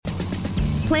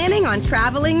Planning on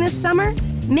traveling this summer?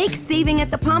 Make saving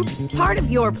at the pump part of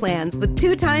your plans with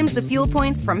 2 times the fuel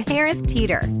points from Harris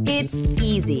Teeter. It's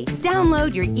easy.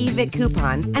 Download your eVic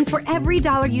coupon, and for every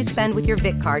 $1 you spend with your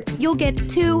Vic card, you'll get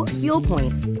 2 fuel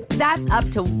points. That's up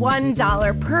to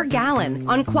 $1 per gallon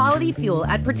on quality fuel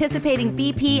at participating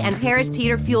BP and Harris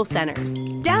Teeter fuel centers.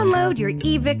 Download your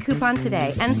eVic coupon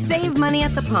today and save money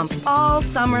at the pump all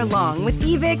summer long with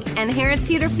eVic and Harris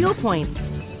Teeter fuel points.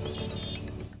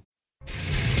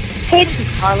 Hey, this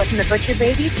is Carla from the Butcher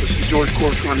Babies. This is George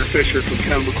Corner Fisher from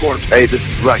Cannibal Corpse. Hey, this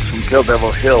is Rex from Kill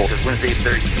Devil Hill. It's Wednesday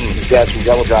 13. This is Dad from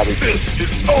Yellow Gobby. This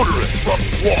is Odorous from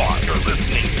War. You're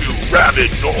listening to Rabid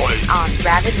Noise on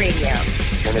Rabid Radio.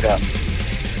 Turn it up.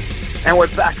 And we're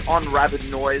back on Rabid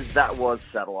Noise. That was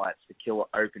Satellites, the killer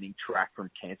opening track from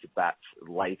Cancer Bat's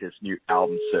latest new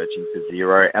album, Searching for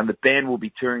Zero. And the band will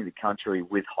be touring the country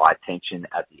with High Tension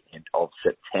at the end of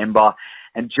September.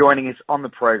 And joining us on the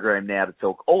program now to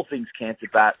talk all things Cancer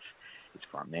Bats, it's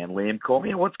frontman Liam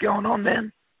Cormier. What's going on,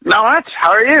 man? Not much.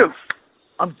 How are you?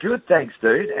 I'm good, thanks,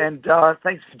 dude. And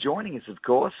thanks for joining us, of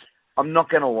course. I'm not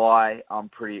going to lie, I'm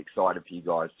pretty excited for you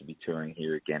guys to be touring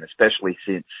here again, especially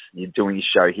since you're doing a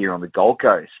show here on the Gold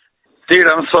Coast. Dude,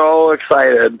 I'm so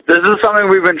excited. This is something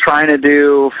we've been trying to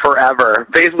do forever.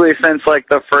 Basically since,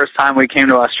 the first time we came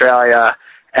to Australia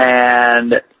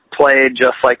and played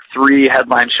just, 3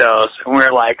 headline shows. And we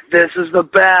were like, this is the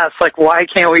best. Why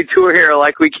can't we tour here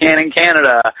like we can in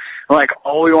Canada? And,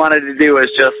 all we wanted to do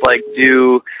is just,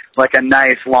 do a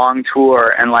nice long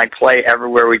tour and play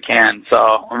everywhere we can. So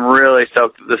I'm really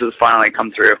stoked that this has finally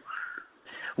come through.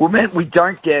 Well, man, we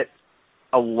don't get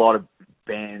a lot of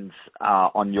bands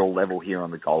on your level here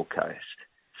on the Gold Coast,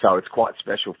 so it's quite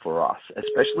special for us.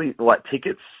 Especially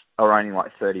tickets are only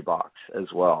 $30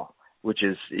 as well, which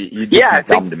is you'd be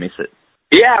dumb to miss it.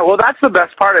 Yeah, well, that's the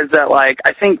best part is that, I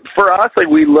think for us,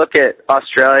 we look at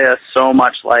Australia so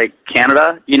much like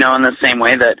Canada, in the same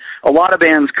way that a lot of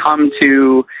bands come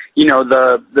to,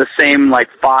 the same,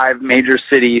 5 major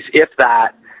cities, if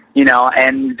that,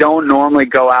 and don't normally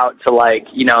go out to,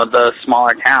 the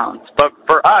smaller towns. But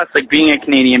for us, being a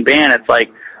Canadian band, it's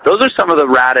those are some of the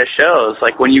raddest shows.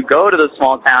 When you go to the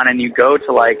small town and you go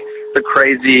to, the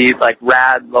crazy,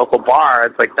 rad local bar,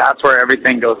 it's that's where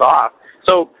everything goes off.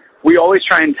 So we always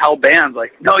try and tell bands,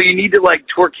 no, you need to,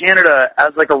 tour Canada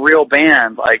as, a real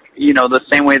band, the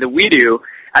same way that we do.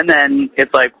 And then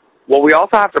it's well, we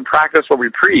also have to practice what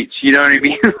we preach, you know what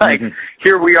I mean?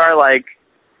 Here we are,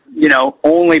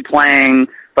 only playing,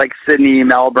 Sydney,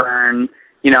 Melbourne,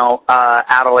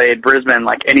 Adelaide, Brisbane,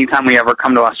 anytime we ever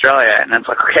come to Australia. And it's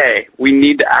okay, we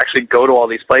need to actually go to all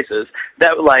these places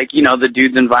that, the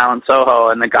dudes in Violent Soho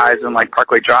and the guys in,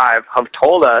 Parkway Drive have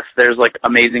told us there's,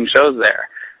 amazing shows there.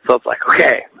 So it's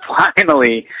okay,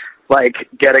 finally,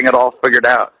 getting it all figured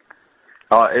out.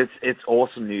 Oh, it's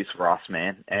awesome news for us,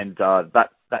 man. And that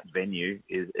venue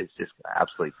is just going to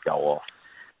absolutely go off.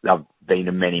 I've been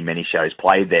to many, many shows,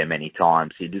 played there many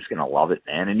times. So you're just going to love it,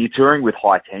 man. And you're touring with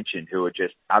High Tension, who are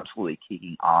just absolutely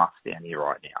kicking ass down here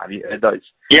right now. Have you heard those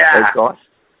guys?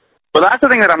 Well, that's the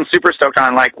thing that I'm super stoked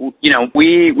on.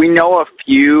 We know a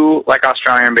few,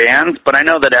 Australian bands, but I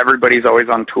know that everybody's always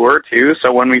on tour, too.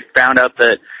 So when we found out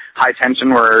that High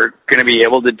Tension were going to be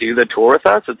able to do the tour with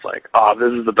us, it's oh,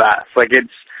 this is the best.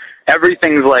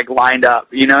 Everything's, lined up,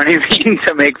 you know what I mean,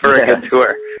 to make for a good tour.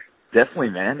 Definitely,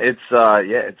 man. It's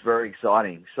very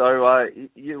exciting. So,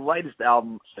 your latest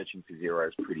album, Searching for Zero,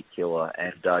 is pretty killer,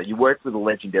 and you worked with the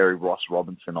legendary Ross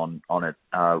Robinson on it,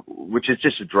 which is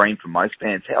just a dream for most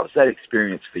bands. How was that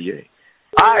experience for you? It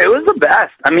was the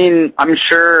best. I mean, I'm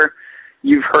sure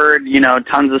you've heard,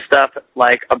 tons of stuff,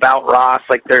 about Ross.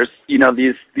 There's,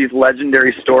 these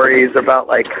legendary stories about,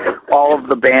 all of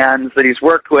the bands that he's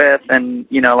worked with and,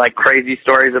 crazy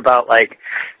stories about,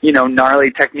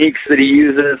 gnarly techniques that he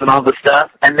uses and all the stuff.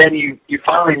 And then you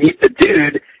finally meet the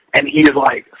dude, and he's,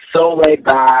 so laid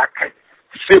back,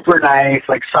 super nice,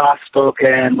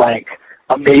 soft-spoken,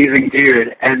 amazing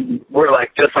dude. And we're,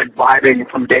 just, vibing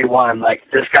from day one.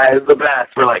 This guy is the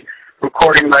best. We're,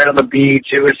 recording right on the beach.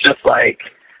 It was just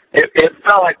it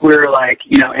felt like we were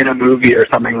in a movie or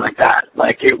something like that.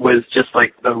 It was just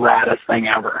the raddest thing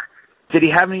ever. Did he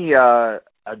have any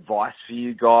advice for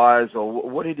you guys, or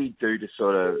what did he do to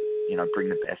sort of bring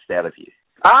the best out of you?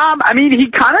 I mean,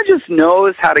 he kind of just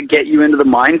knows how to get you into the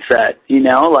mindset. He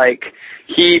knows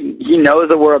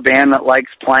that we're a band that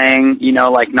likes playing,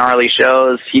 gnarly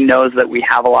shows. He knows that we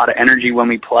have a lot of energy when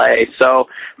we play. So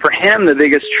for him, the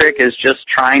biggest trick is just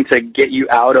trying to get you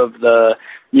out of the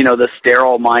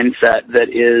sterile mindset that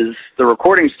is the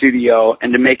recording studio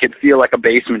and to make it feel like a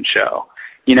basement show.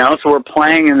 So we're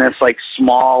playing in this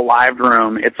small live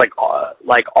room. It's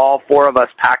like all four of us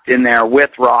packed in there with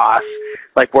Ross.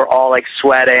 Like we're all like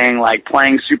sweating, like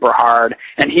playing super hard,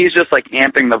 and he's just like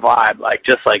amping the vibe, like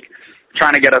just like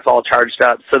trying to get us all charged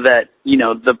up so that, you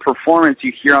know, the performance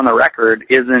you hear on the record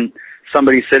isn't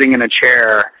somebody sitting in a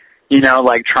chair, you know,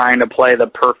 like trying to play the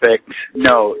perfect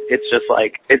note. It's just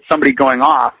like, it's somebody going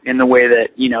off in the way that,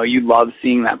 you know, you love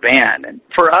seeing that band. And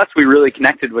for us, we really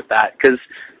connected with that because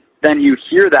then you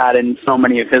hear that in so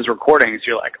many of his recordings.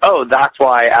 You're like, oh, that's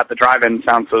why At the Drive-In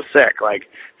sounds so sick. Like,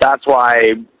 that's why,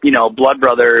 you know, Blood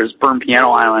Brothers, Burn Piano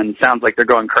Island sounds like they're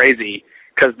going crazy,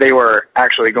 because they were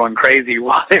actually going crazy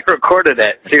while they recorded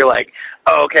it. So you're like,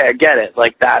 oh, okay, I get it.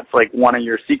 Like, that's like one of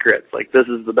your secrets. Like, this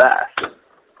is the best.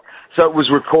 So it was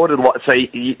recorded, so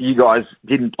you guys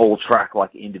didn't all track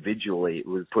like individually. It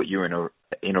was put you in a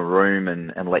room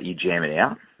and let you jam it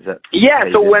out? Is that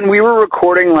so when we were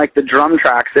recording like the drum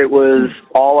tracks, it was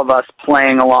all of us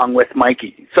playing along with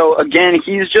Mikey. So again,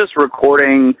 he's just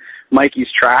recording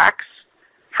Mikey's tracks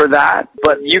for that,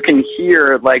 but you can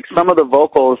hear like some of the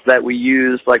vocals that we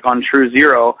use like on True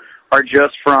Zero are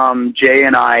just from Jay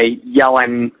and I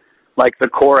yelling like the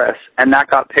chorus, and that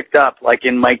got picked up like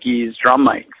in Mikey's drum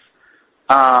mics.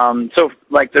 So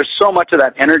like there's so much of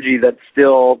that energy that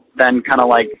still then kind of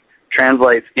like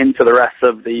translates into the rest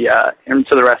of the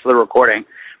recording.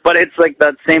 But it's like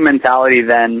that same mentality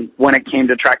then when it came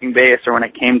to tracking bass or when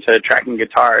it came to tracking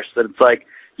guitars, that it's like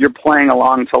you're playing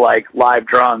along to like live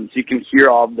drums. You can hear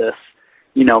all this,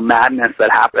 you know, madness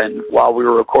that happened while we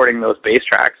were recording those bass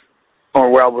tracks, or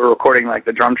while we were recording like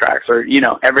the drum tracks, or, you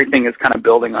know, everything is kind of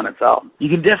building on itself. You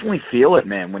can definitely feel it,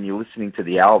 man, when you're listening to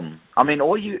the album. I mean,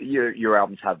 all your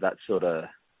albums have that sort of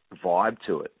vibe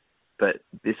to it, but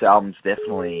this album's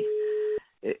definitely,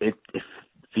 it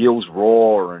feels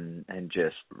raw and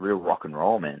just real rock and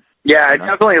roll, man. Yeah,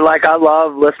 definitely. Like, I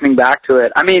love listening back to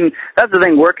it. I mean, that's the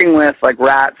thing, working with, like,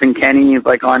 Rats and Kenny,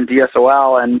 like, on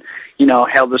DSOL and, you know,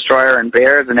 Hail Destroyer and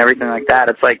Bears and everything like that,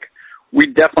 it's like, we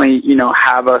definitely, you know,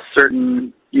 have a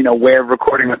certain, you know, way of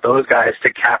recording with those guys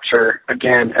to capture,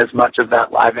 again, as much of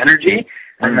that live energy.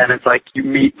 And then it's like you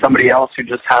meet somebody else who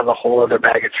just has a whole other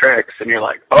bag of tricks, and you're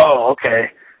like, oh, okay,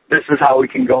 this is how we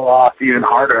can go off even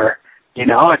harder. You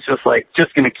know, it's just like,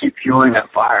 just going to keep fueling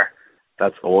that fire.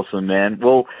 That's awesome, man.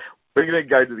 Well, we're going to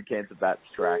go to the Cancer Bats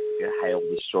track, Hail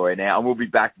Destroyer now, and we'll be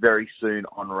back very soon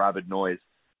on Rabid Noise.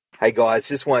 Hey guys,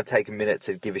 just want to take a minute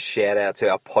to give a shout out to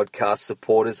our podcast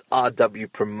supporters,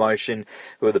 RW Promotion,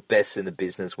 who are the best in the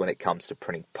business when it comes to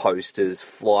printing posters,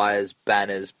 flyers,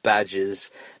 banners, badges,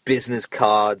 business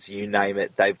cards, you name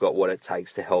it. They've got what it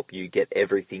takes to help you get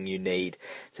everything you need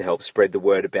to help spread the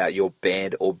word about your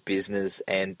band or business.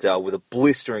 And with a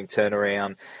blistering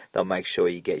turnaround, they'll make sure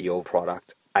you get your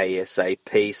product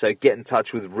ASAP. So get in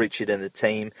touch with Richard and the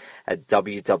team at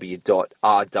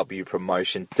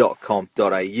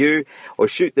www.rwpromotion.com.au or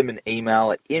shoot them an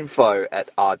email at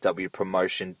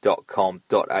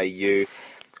info@rwpromotion.com.au.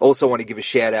 Also want to give a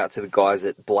shout out to the guys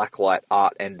at Blacklight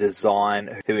Art and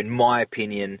Design, who in my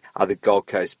opinion are the Gold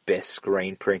Coast best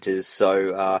screen printers.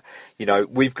 So, you know,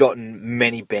 we've gotten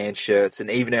many band shirts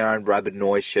and even our own Rabid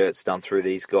Noise shirts done through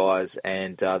these guys,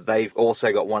 and they've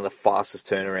also got one of the fastest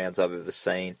turnarounds I've ever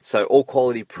seen. So all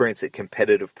quality prints at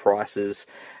competitive prices.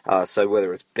 So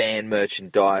whether it's band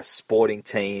merchandise, sporting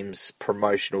teams,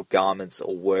 promotional garments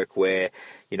or workwear,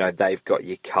 you know, they've got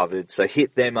you covered. So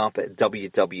hit them up at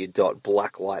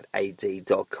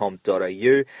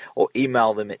www.blacklightad.com.au or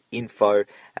email them at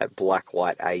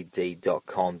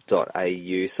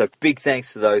info@blacklightad.com.au. So big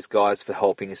thanks to those guys for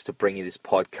helping us to bring you this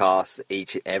podcast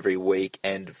each and every week,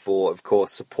 and for, of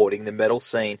course, supporting the metal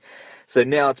scene. So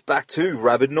now it's back to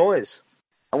Rabid Noise.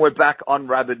 And we're back on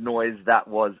Rabid Noise. That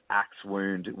was Axe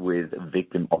Wound with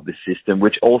Victim of the System,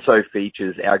 which also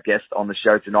features our guest on the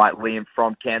show tonight, Liam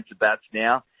from Cancer Bats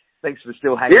now. Thanks for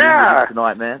still hanging in with us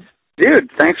tonight, man. Dude,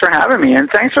 thanks for having me, and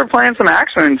thanks for playing some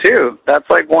Axe Wound too. That's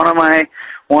like one of my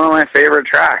favorite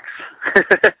tracks.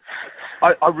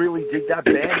 I really dig that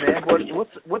band, man.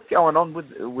 What's going on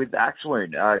with Axe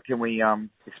Wound? Can we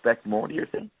expect more, do you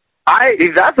think?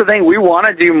 That's the thing. We want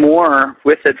to do more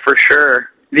with it for sure.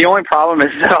 The only problem is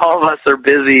that all of us are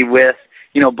busy with,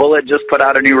 you know, Bullet just put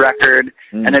out a new record,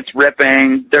 and it's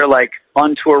ripping. They're, like,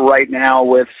 on tour right now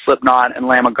with Slipknot and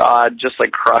Lamb of God, just,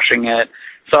 like, crushing it.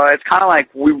 So it's kind of like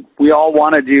we all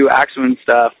want to do Axe Wound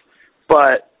stuff,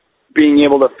 but being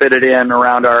able to fit it in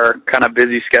around our kind of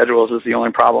busy schedules is the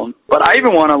only problem. But I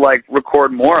even want to, like,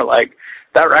 record more. Like,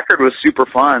 that record was super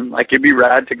fun. Like, it'd be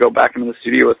rad to go back into the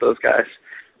studio with those guys.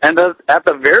 And at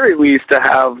the very least, to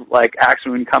have, like, Axe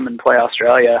Wound come and play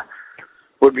Australia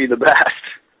would be the best.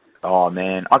 Oh,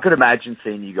 man. I could imagine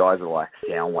seeing you guys at, like,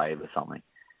 Soundwave or something.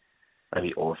 That'd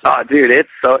be awesome. Oh, dude, it's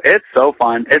so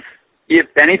fun. It's, if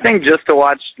anything, just to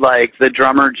watch like the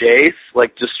drummer Jace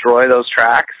like destroy those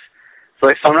tracks. So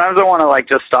like sometimes I want to like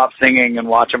just stop singing and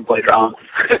watch him play drums.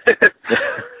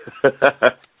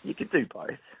 You could do both,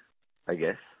 I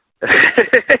guess.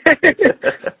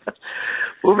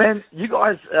 Well, man, you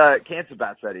guys, Cancer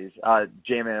Bats, that is,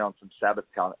 jamming on some Sabbath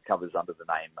covers under the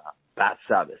name Bat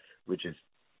Sabbath, which is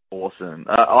awesome.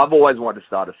 I've always wanted to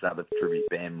start a Sabbath tribute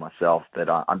band myself, but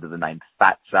under the name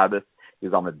Fat Sabbath,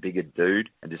 because I'm a bigger dude,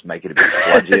 and just make it a bit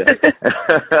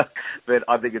sludgier. But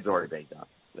I think it's already been done.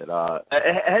 But how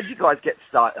did you guys get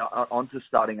onto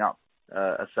starting up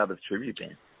a Sabbath tribute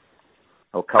band?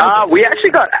 Or we actually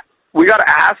got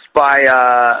asked by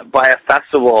a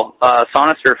festival,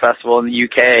 Sonosphere Festival in the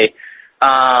UK.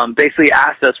 Basically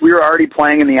asked us. We were already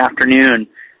playing in the afternoon,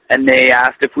 and they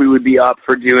asked if we would be up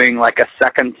for doing like a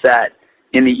second set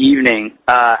in the evening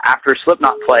after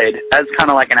Slipknot played, as kind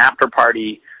of like an after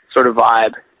party sort of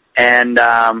vibe. And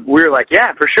we were like,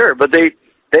 yeah, for sure. But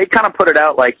they kind of put it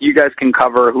out like, you guys can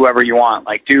cover whoever you want,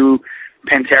 like do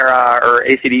Pantera or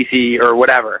AC/DC or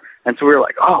whatever. And so we were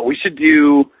like, oh, we should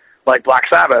do like Black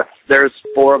Sabbath. There's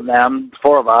 4 of them,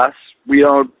 4 of us. We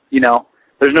don't,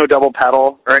 there's no double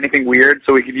pedal or anything weird,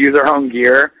 so we could use our own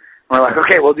gear. And we're like,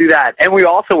 okay, we'll do that. And we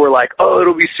also were like, oh,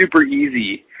 it'll be super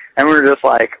easy. And we were just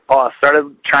like,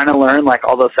 started trying to learn like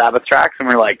all those Sabbath tracks, and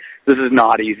we're like, this is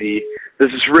not easy. This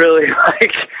is really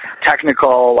like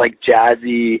technical, like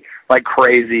jazzy, like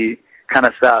crazy kind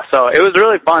of stuff. So it was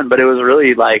really fun, but it was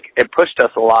really like, it pushed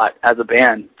us a lot as a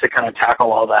band to kind of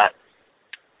tackle all that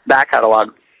back catalog.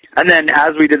 And then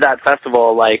as we did that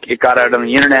festival, like it got out on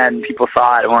the internet and people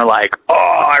saw it and were like, oh,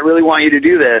 I really want you to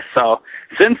do this. So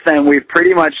since then we've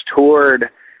pretty much toured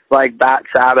like Bat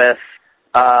Sabbath,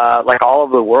 like all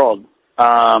over the world,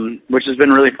 which has been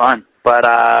really fun. But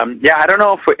yeah, I don't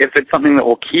know if it's something that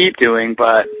we'll keep doing,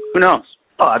 but who knows?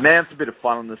 Oh man, it's a bit of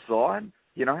fun on the side.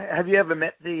 Have you ever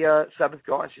met the Sabbath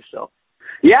guys yourself?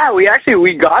 Yeah, we got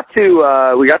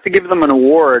to give them an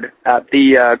award at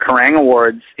the Kerrang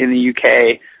Awards in the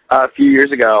UK a few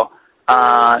years ago,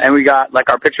 and we got like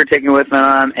our picture taken with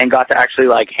them, and got to actually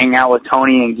like hang out with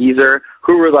Tony and Geezer,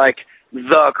 who were like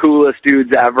the coolest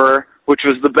dudes ever, which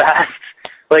was the best.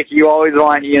 Like you always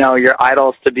want your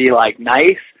idols to be like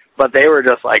nice, but they were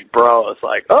just like bros,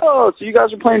 like, oh, so you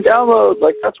guys are playing Download,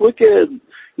 like that's wicked,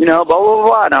 blah blah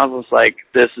blah. And I was just like,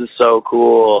 this is so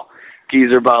cool.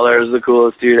 Geezer Butler is the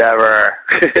coolest dude ever.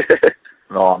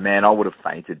 Oh man, I would have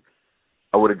fainted.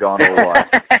 I would have gone all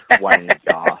like Wayne and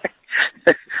Garth.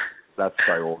 That's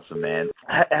so awesome, man.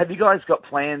 Have you guys got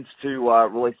plans to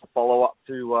release a follow-up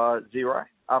to Zero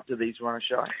after these run a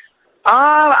show?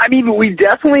 I mean, we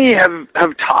definitely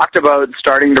have talked about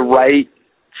starting to write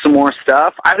some more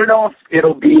stuff. I don't know if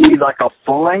it'll be like a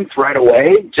full length right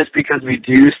away, just because we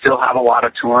do still have a lot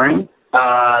of touring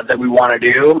that we want to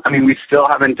do. I mean, we still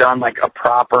haven't done like a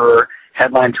proper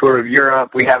headline tour of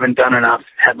Europe. We haven't done enough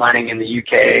headlining in the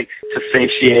UK to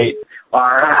satiate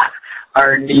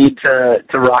our need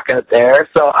to rock out there.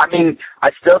 So, I mean, I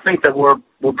still think that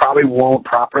we probably won't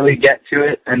properly get to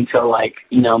it until like,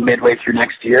 midway through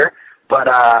next year.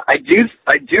 But I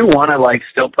do want to like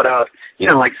still put out,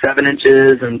 like 7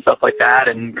 inches and stuff like that.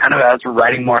 And kind of as we're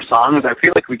writing more songs, I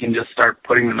feel like we can just start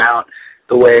putting them out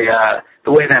the way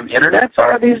them internets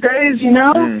are these days,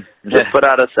 Just put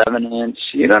out a 7-inch.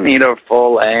 You don't need a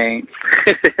full length.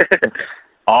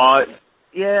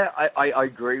 Yeah, I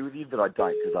agree with you, but I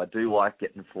don't, because I do like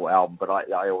getting the full album, but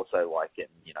I also like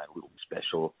getting, little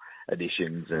special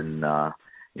editions and,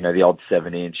 the odd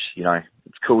 7-inch,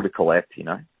 it's cool to collect,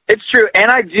 It's true, and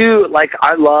I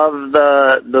love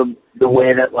the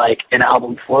way that, like, an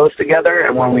album flows together,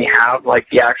 and when we have, like,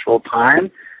 the actual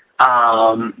time,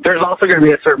 there's also going to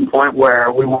be a certain point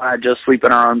where we want to just sleep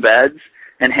in our own beds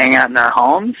and hang out in our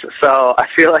homes, so I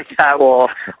feel like that will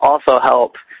also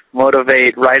help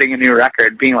motivate writing a new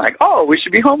record, being like, oh, we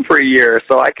should be home for a year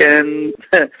so I can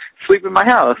sleep in my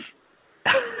house.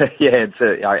 Yeah,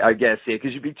 I guess,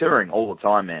 because you'd be touring all the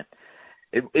time, man.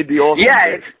 It'd be awesome.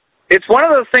 Yeah, it's one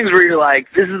of those things where you're like,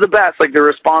 this is the best. Like, the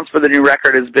response for the new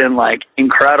record has been, like,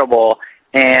 incredible,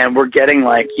 and we're getting,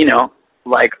 like,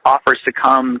 like, offers to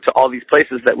come to all these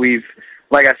places that we've,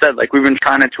 like I said, like, we've been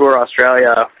trying to tour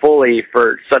Australia fully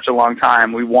for such a long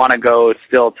time. We want to go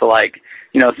still to, like,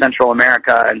 Central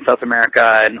America and South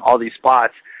America and all these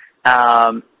spots.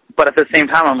 But at the same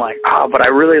time, I'm like, but I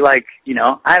really like,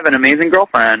 I have an amazing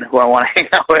girlfriend who I want to hang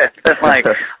out with. And like,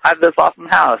 I have this awesome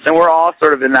house. And we're all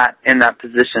sort of in that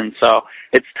position. So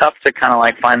it's tough to kind of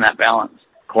like find that balance.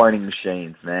 Cloning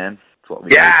machines, man. That's what we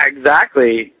do.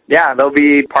 Exactly. Yeah, there'll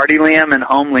be Party Liam and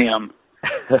Home Liam.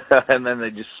 And then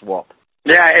they just swap.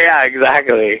 Yeah,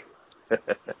 exactly.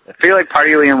 I feel like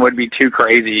Party Liam would be too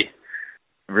crazy.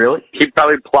 Really? He'd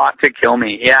probably plot to kill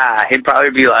me. Yeah, he'd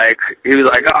probably be like,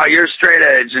 oh, you're straight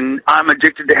edge and I'm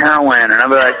addicted to heroin. And I'd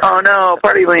be like, oh no,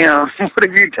 Party Liam, what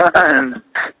have you done?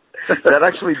 That'd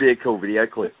actually be a cool video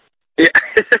clip. Yeah.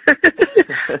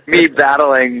 me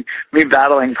battling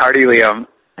Party Liam.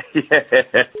 Yeah,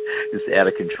 just out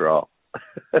of control.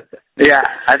 Yeah,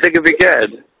 I think it'd be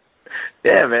good.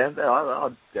 Yeah, man,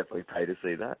 I'd definitely pay to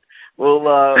see that. Well,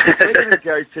 we're going to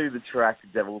go to the track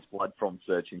Devil's Blood from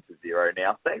Searching for Zero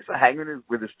now. Thanks for hanging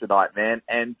with us tonight, man,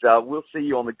 and we'll see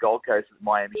you on the Gold Coast at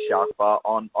Miami Shark Bar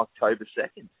on October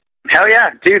 2nd. Hell yeah,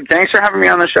 dude, thanks for having me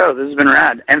on the show. This has been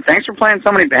rad. And thanks for playing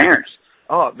so many bangers.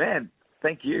 Oh, man,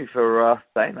 thank you for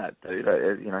saying that, dude.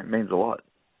 It means a lot.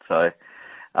 So,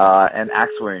 and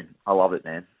Axe Wound, I love it,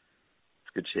 man.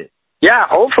 It's good shit. Yeah,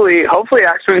 hopefully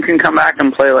Axe Wound can come back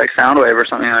and play like Soundwave or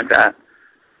something like that.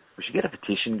 We should get a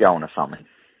petition going or something.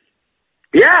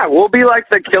 Yeah, we'll be like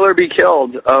the Killer Be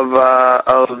Killed of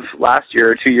last year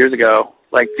or 2 years ago.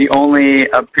 Like the only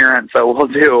appearance that we'll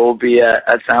do will be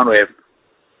at Soundwave.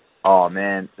 Oh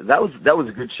man, that was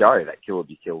a good show. That Killer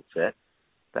Be Killed set.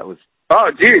 That was. Oh,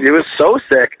 dude, it was so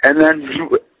sick. And then,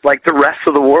 like, the rest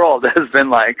of the world has been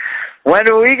like, when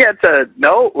do we get to...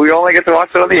 No, we only get to watch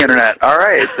it on the internet. All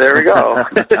right, there we go.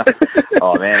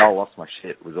 Oh, man, I lost my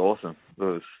shit. It was awesome.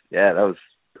 That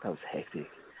was hectic.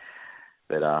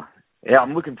 But, yeah,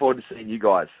 I'm looking forward to seeing you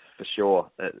guys, for sure,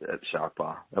 at Shark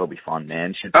Bar. That'll be fun,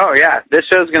 man. Oh, yeah, this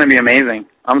show's going to be amazing.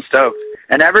 I'm stoked.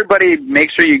 And everybody, make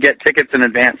sure you get tickets in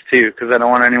advance, too, because I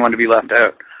don't want anyone to be left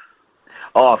out.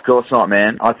 Oh, of course not,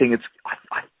 man. I think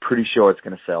I'm pretty sure it's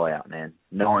going to sell out, man.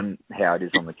 Knowing how it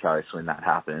is on the coast when that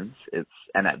happens,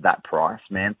 and at that price,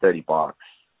 man, $30.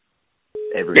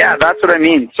 Yeah, that's what I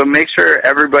mean. So make sure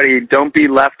everybody don't be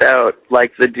left out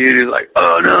like the dude who's like,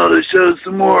 oh no, the show's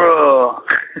tomorrow.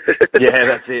 Yeah,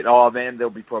 that's it. Oh man,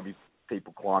 there'll be probably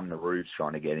people climbing the roofs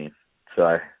trying to get in.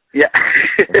 So yeah.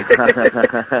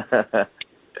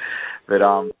 But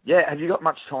yeah, have you got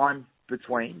much time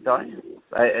between though?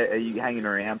 Are you hanging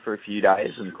around for a few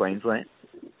days in Queensland?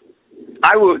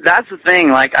 That's the thing.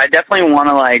 Like, I definitely want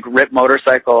to like rip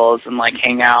motorcycles and like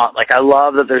hang out. Like, I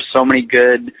love that there's so many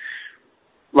good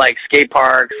like skate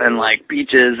parks and like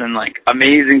beaches and like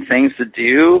amazing things to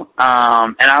do.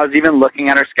 And I was even looking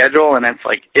at our schedule, and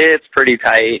it's pretty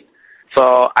tight.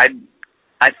 So I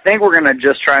think we're gonna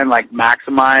just try and like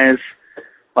maximize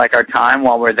like our time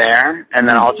while we're there, and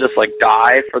then I'll just like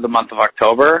die for the month of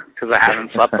October because I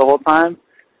haven't slept the whole time.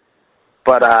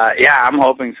 But yeah, I'm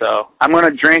hoping so. I'm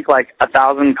gonna drink like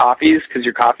 1,000 coffees because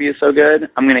your coffee is so good.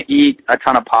 I'm gonna eat a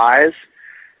ton of pies,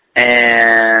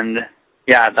 and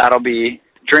yeah, that'll be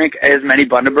drink as many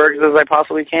Bundabergs as I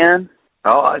possibly can.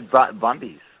 Oh,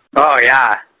 Bundies. Oh yeah,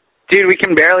 dude, we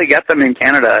can barely get them in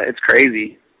Canada. It's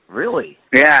crazy. Really?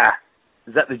 Yeah.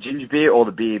 Is that the ginger beer or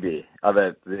the beer? Oh,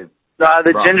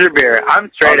 the ginger beer. I'm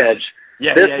straight edge.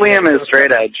 Yeah, Liam is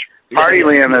straight edge. Party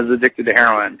Liam is addicted to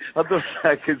heroin. I thought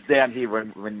because down here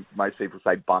when most people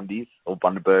say Bundies or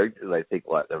Bundaberg, they think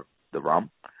like the rum.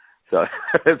 So I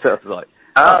was like,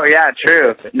 oh yeah,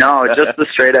 true. No, just the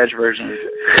straight edge version.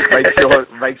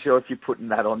 make sure if you're putting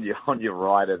that on your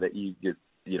rider that you just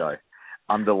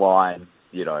underline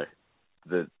the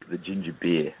ginger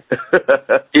beer.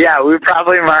 Yeah, we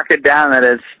probably mark it down that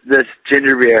it's this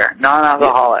ginger beer,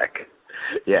 non-alcoholic.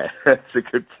 Yeah, that's a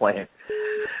good plan.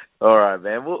 All right,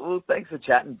 man. Well, thanks for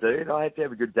chatting, dude. I hope you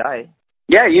have a good day.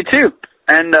 Yeah, you too.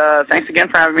 And thanks again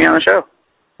for having me on the show.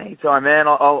 Anytime, man.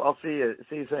 I'll see you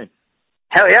soon.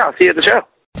 Hell yeah, I'll see you at the show.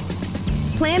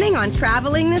 Planning on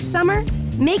traveling this summer?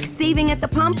 Make saving at the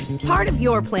pump part of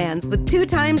your plans with 2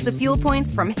 times the fuel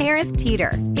points from Harris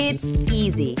Teeter. It's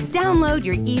easy. Download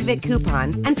your eVic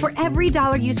coupon, and for every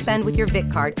 $1 you spend with your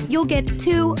Vic card, you'll get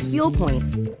 2 fuel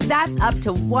points. That's up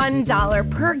to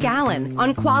 $1 per gallon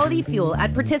on quality fuel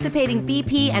at participating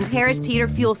BP and Harris Teeter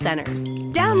fuel centers.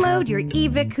 Download your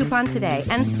eVic coupon today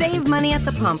and save money at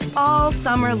the pump all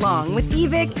summer long with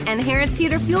eVic and Harris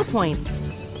Teeter fuel points.